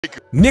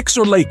Knicks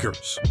or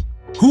Lakers?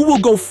 Who will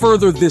go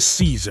further this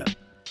season?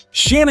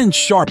 Shannon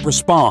Sharpe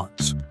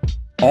responds.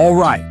 All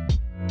right,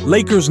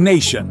 Lakers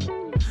Nation.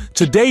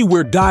 Today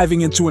we're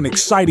diving into an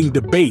exciting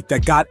debate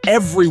that got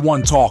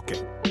everyone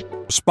talking.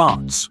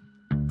 Response.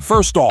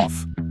 First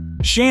off,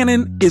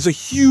 Shannon is a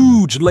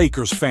huge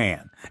Lakers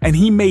fan, and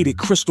he made it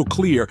crystal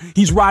clear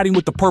he's riding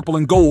with the purple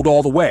and gold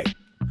all the way.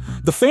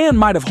 The fan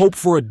might have hoped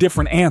for a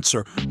different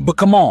answer, but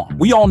come on,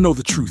 we all know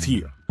the truth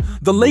here.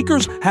 The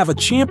Lakers have a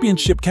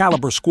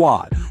championship-caliber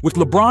squad, with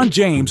LeBron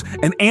James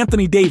and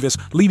Anthony Davis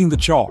leading the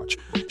charge.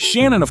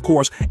 Shannon, of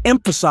course,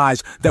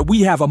 emphasized that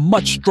we have a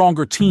much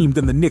stronger team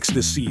than the Knicks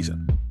this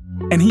season.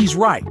 And he's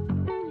right.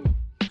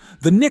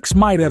 The Knicks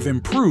might have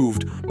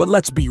improved, but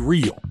let's be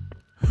real.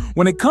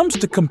 When it comes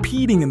to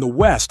competing in the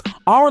West,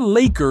 our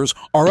Lakers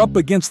are up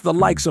against the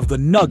likes of the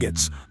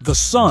Nuggets, the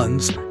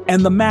Suns,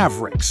 and the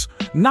Mavericks,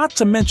 not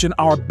to mention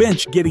our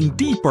bench getting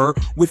deeper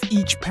with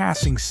each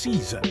passing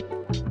season.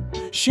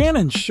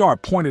 Shannon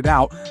Sharpe pointed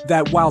out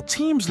that while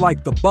teams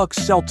like the Bucks,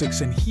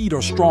 Celtics, and Heat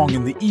are strong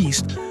in the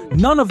East,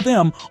 none of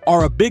them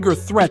are a bigger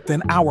threat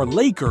than our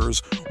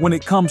Lakers when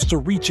it comes to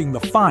reaching the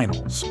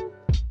finals.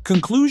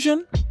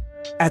 Conclusion?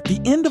 At the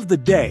end of the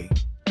day,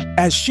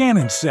 as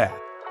Shannon said,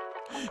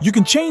 you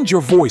can change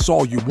your voice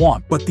all you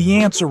want, but the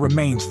answer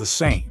remains the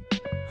same.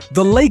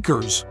 The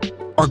Lakers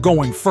are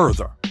going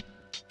further.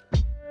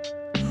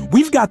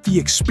 We've got the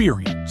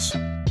experience,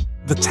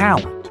 the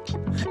talent,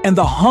 and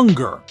the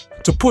hunger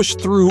to push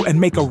through and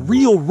make a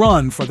real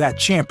run for that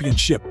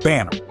championship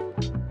banner.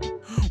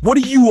 What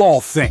do you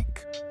all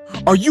think?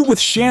 Are you with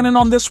Shannon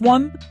on this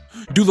one?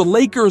 Do the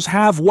Lakers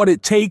have what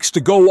it takes to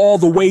go all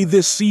the way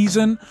this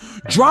season?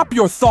 Drop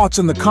your thoughts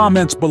in the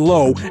comments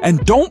below,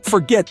 and don't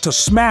forget to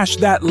smash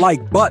that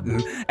like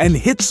button and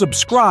hit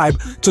subscribe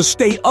to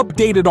stay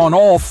updated on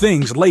all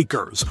things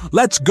Lakers.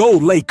 Let's go,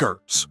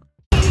 Lakers!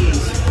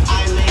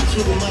 I make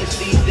too much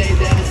these days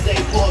that it say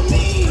for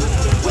me.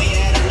 Way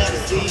at another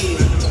seed.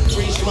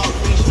 Free smoke,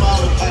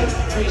 ay.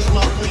 Free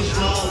smoke, free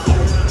smoke,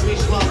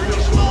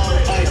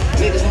 ay.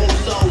 Niggas move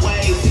so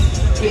ways.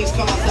 Please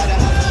come outside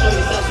and have to show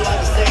yourself so I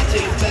can say it to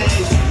your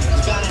face.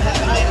 It's gotta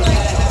happen, man, it's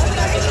gotta happen.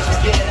 I can let you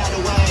get it out of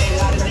the way.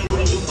 A lot of niggas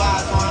when you buy,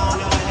 so I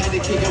don't know, I had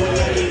to kick it with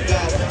none of you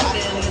guys. I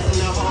didn't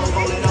listen to home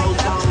on that old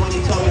song when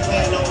he told me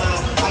pay no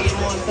mind. I get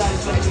more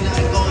satisfaction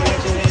out of going at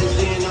your hands,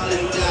 seeing all that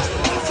you got.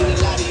 I see a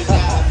lot of you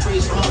got.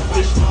 Free smoke,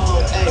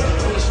 ay.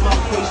 Free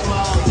smoke,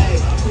 ay.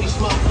 Free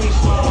smoke,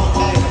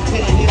 ay.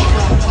 Hit a hip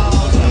hop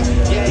pause,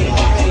 yeah, you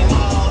already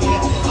know,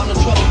 yeah. I'm the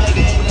troublemaker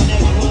in the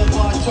neighborhood,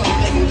 boy,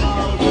 troublemaking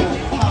gold, yeah.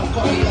 House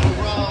party on the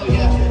road,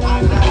 yeah.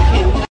 I'm not a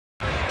kid.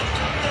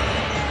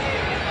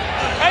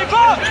 Hey,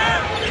 Bob!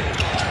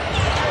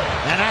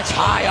 And that's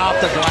high off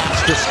the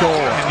glass to score.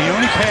 And the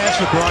only pass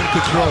LeBron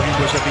could throw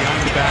him was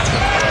behind the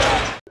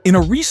back. In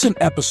a recent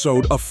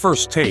episode of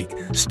First Take,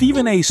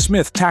 Stephen A.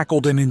 Smith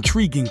tackled an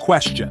intriguing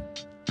question.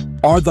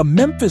 Are the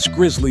Memphis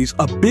Grizzlies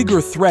a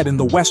bigger threat in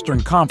the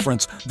Western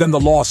Conference than the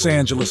Los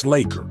Angeles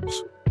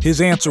Lakers?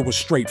 His answer was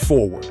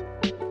straightforward.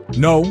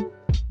 No,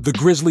 the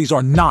Grizzlies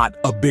are not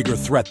a bigger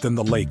threat than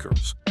the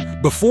Lakers.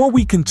 Before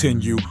we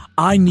continue,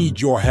 I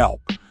need your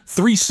help.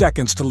 3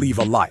 seconds to leave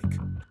a like.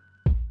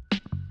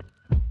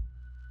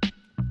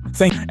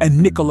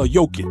 And Nikola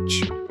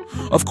Jokic.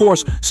 Of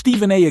course,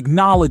 Stephen A.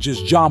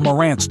 acknowledges Ja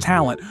Morant's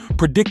talent,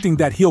 predicting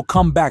that he'll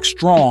come back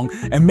strong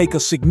and make a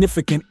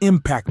significant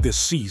impact this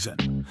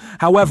season.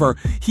 However,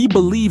 he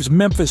believes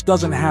Memphis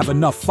doesn't have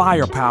enough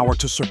firepower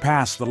to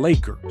surpass the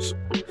Lakers.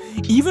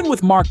 Even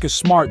with Marcus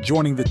Smart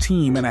joining the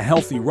team and a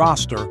healthy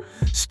roster,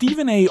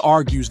 Stephen A.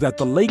 argues that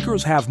the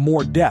Lakers have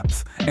more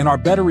depth and are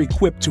better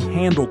equipped to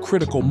handle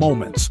critical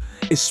moments,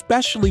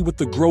 especially with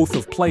the growth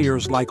of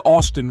players like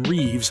Austin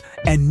Reeves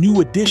and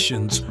new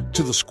additions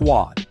to the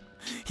squad.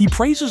 He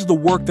praises the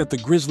work that the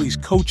Grizzlies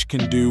coach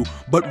can do,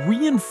 but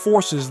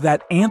reinforces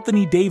that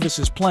Anthony Davis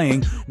is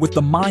playing with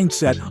the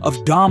mindset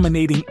of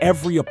dominating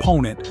every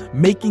opponent,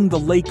 making the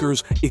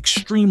Lakers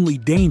extremely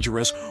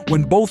dangerous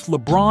when both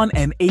LeBron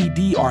and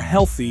AD are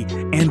healthy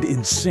and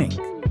in sync.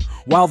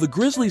 While the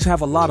Grizzlies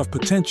have a lot of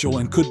potential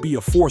and could be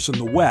a force in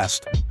the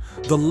West,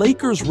 the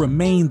Lakers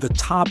remain the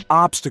top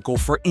obstacle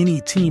for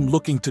any team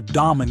looking to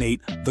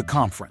dominate the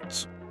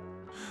conference.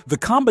 The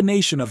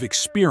combination of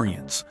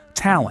experience,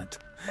 talent,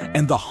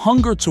 and the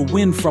hunger to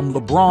win from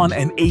LeBron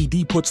and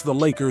AD puts the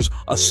Lakers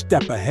a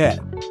step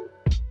ahead.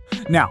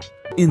 Now,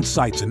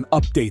 insights and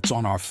updates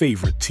on our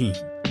favorite team,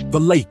 the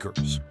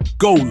Lakers.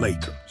 Go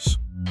Lakers!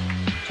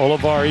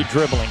 Olivari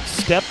dribbling,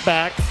 step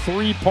back,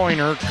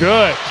 three-pointer,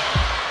 good.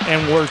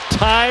 And we're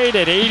tied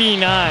at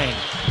 89.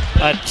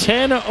 A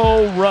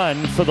 10-0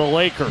 run for the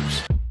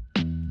Lakers.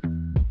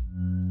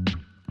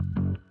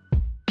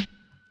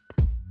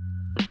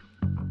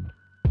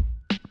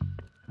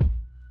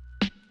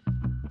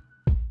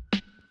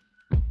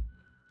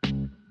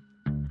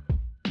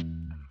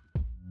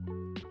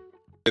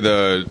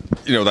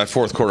 That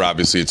fourth quarter,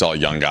 obviously it's all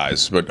young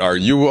guys, but are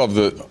you of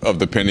the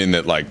opinion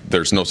that like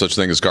there's no such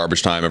thing as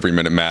garbage time, every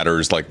minute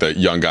matters, like the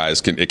young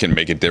guys can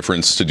make a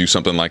difference to do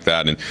something like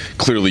that? And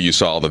clearly you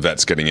saw all the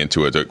vets getting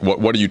into it.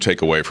 What do you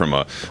take away from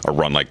a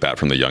run like that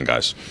from the young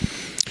guys?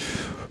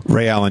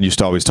 Ray Allen used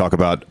to always talk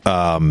about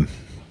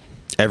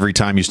every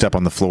time you step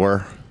on the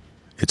floor,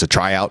 it's a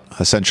tryout,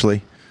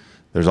 essentially.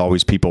 There's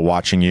always people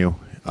watching you.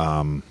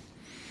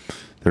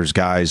 There's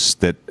guys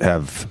that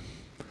have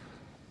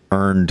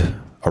earned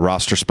a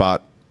roster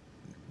spot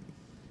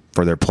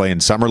for their play in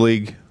summer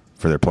league,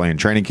 for their play in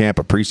training camp,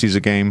 a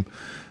preseason game,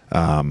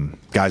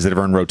 guys that have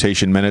earned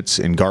rotation minutes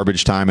in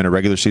garbage time in a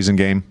regular season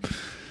game.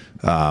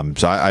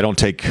 So I don't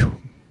take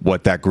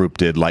what that group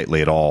did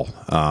lightly at all.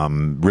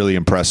 Really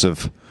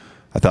impressive.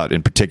 I thought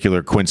in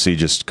particular Quincy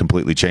just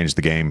completely changed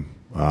the game.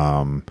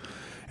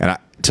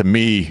 To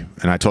me,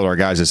 and I told our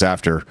guys this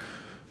after,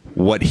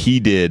 what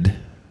he did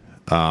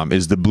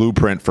is the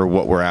blueprint for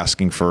what we're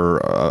asking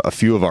for a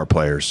few of our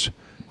players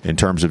in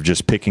terms of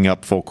just picking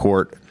up full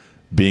court,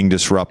 being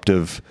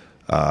disruptive,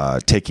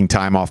 taking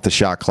time off the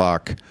shot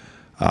clock.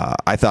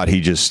 I thought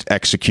he just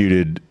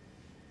executed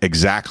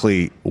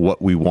exactly what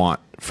we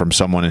want from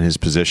someone in his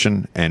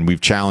position, and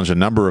we've challenged a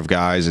number of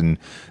guys, and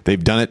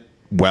they've done it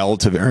well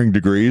to varying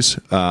degrees,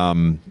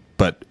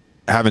 but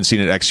haven't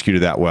seen it executed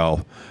that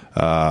well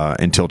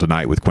until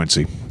tonight with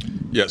Quincy.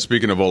 Yeah,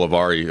 speaking of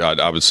Olivari,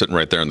 I was sitting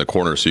right there in the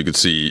corner, so you could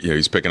see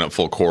he's picking up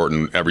full court,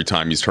 and every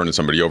time he's turning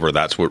somebody over,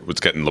 that's what's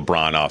getting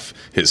LeBron off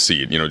his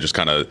seat. Just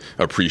kind of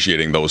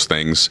appreciating those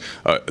things.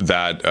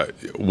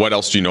 What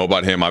else do you know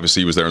about him?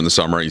 Obviously, he was there in the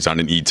summer. He's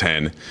on an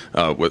E10.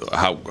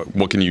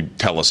 What can you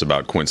tell us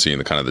about Quincy and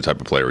the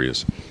type of player he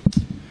is?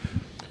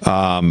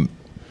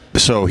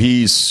 So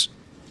he's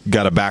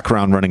got a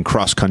background running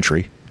cross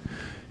country,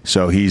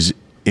 so he's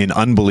in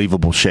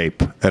unbelievable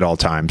shape at all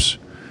times.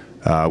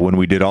 When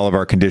we did all of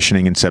our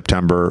conditioning in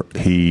September,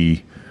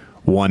 he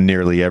won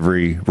nearly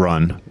every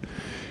run.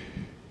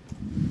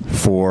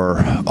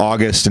 For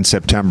August and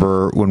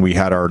September, when we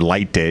had our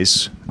light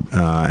days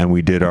and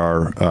we did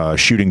our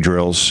shooting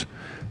drills,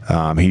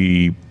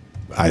 he,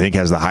 I think,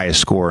 has the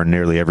highest score in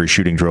nearly every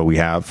shooting drill we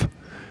have.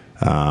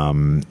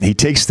 He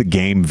takes the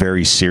game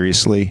very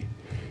seriously.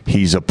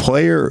 He's a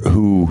player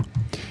who,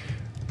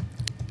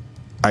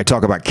 I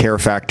talk about care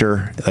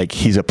factor. Like,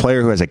 he's a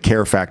player who has a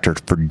care factor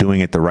for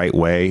doing it the right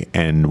way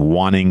and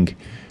wanting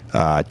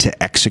to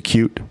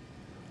execute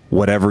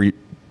whatever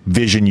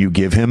vision you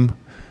give him.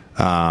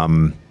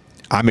 I'm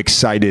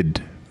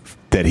excited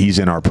that he's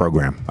in our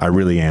program. I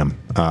really am.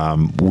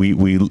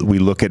 We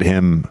look at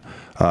him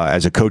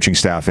as a coaching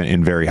staff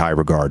in very high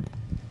regard.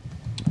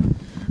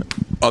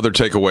 Other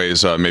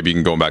takeaways,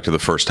 maybe going back to the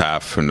first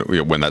half and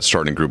when that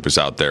starting group was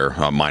out there,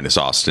 minus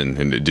Austin.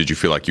 And did you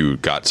feel like you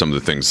got some of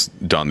the things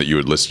done that you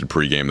had listed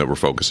pregame that were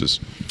focuses?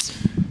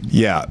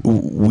 Yeah,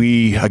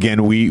 we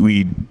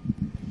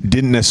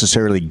didn't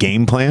necessarily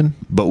game plan,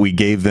 but we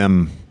gave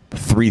them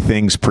 3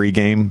 things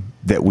pregame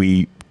that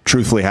we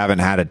truthfully haven't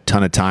had a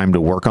ton of time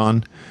to work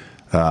on.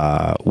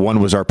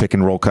 One was our pick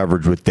and roll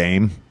coverage with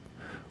Dame,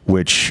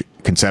 which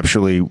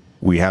conceptually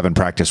we haven't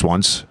practiced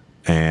once.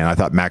 And I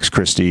thought Max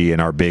Christie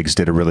and our bigs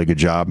did a really good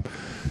job.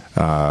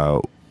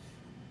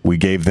 We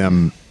gave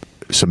them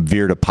some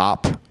veer to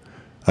pop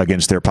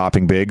against their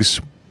popping bigs.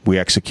 We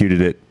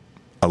executed it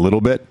a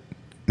little bit.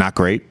 Not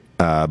great,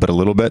 but a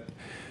little bit.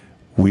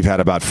 We've had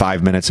about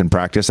 5 minutes in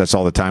practice. That's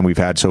all the time we've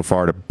had so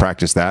far to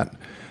practice that.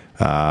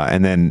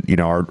 And then,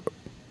 our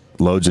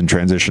loads in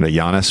transition to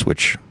Giannis,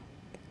 which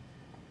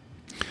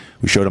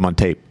we showed him on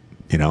tape.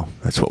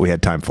 That's what we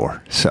had time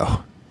for.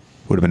 So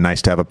would have been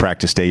nice to have a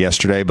practice day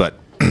yesterday, but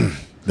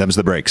them's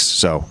the breaks.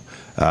 So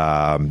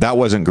that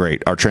wasn't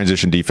great. Our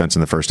transition defense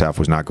in the first half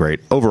was not great.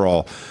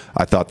 Overall,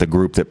 I thought the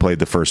group that played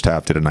the first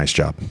half did a nice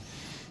job.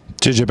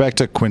 JJ, back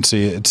to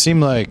Quincy. It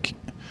seemed like,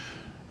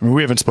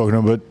 we haven't spoken to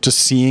him, but just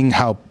seeing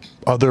how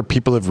other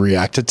people have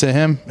reacted to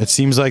him, it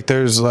seems like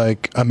there's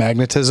like a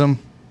magnetism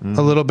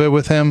a little bit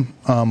with him.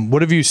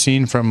 What have you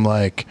seen from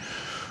like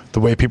the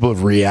way people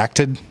have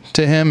reacted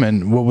to him,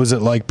 and what was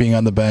it like being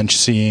on the bench,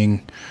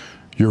 seeing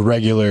your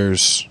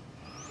regulars?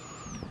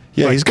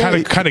 Yeah, he's kind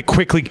of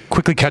quickly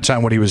catch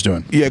on what he was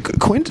doing. Yeah,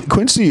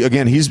 Quincy,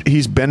 again,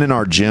 he's been in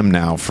our gym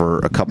now for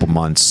a couple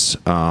months.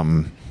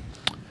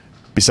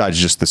 Besides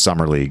just the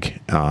summer league,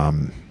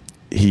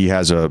 he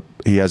has an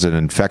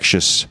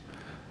infectious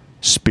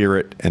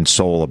spirit and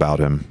soul about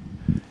him.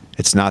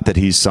 It's not that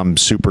he's some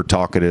super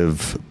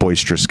talkative,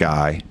 boisterous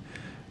guy,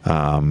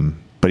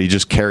 but he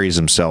just carries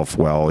himself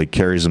well. He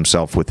carries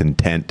himself with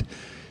intent.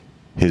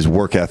 His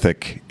work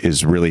ethic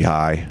is really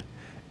high.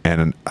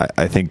 And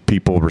I think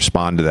people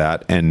respond to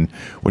that. And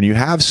when you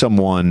have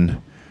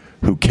someone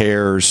who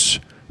cares,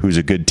 who's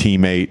a good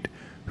teammate,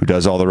 who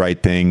does all the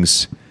right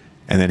things,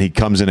 and then he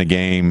comes in a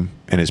game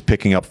and is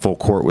picking up full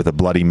court with a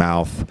bloody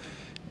mouth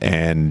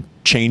and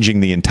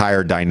changing the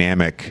entire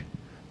dynamic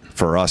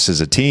for us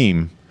as a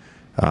team,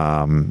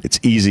 it's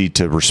easy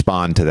to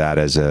respond to that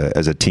as a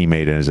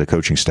teammate and as a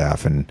coaching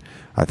staff. And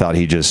I thought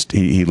he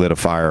lit a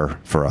fire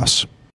for us.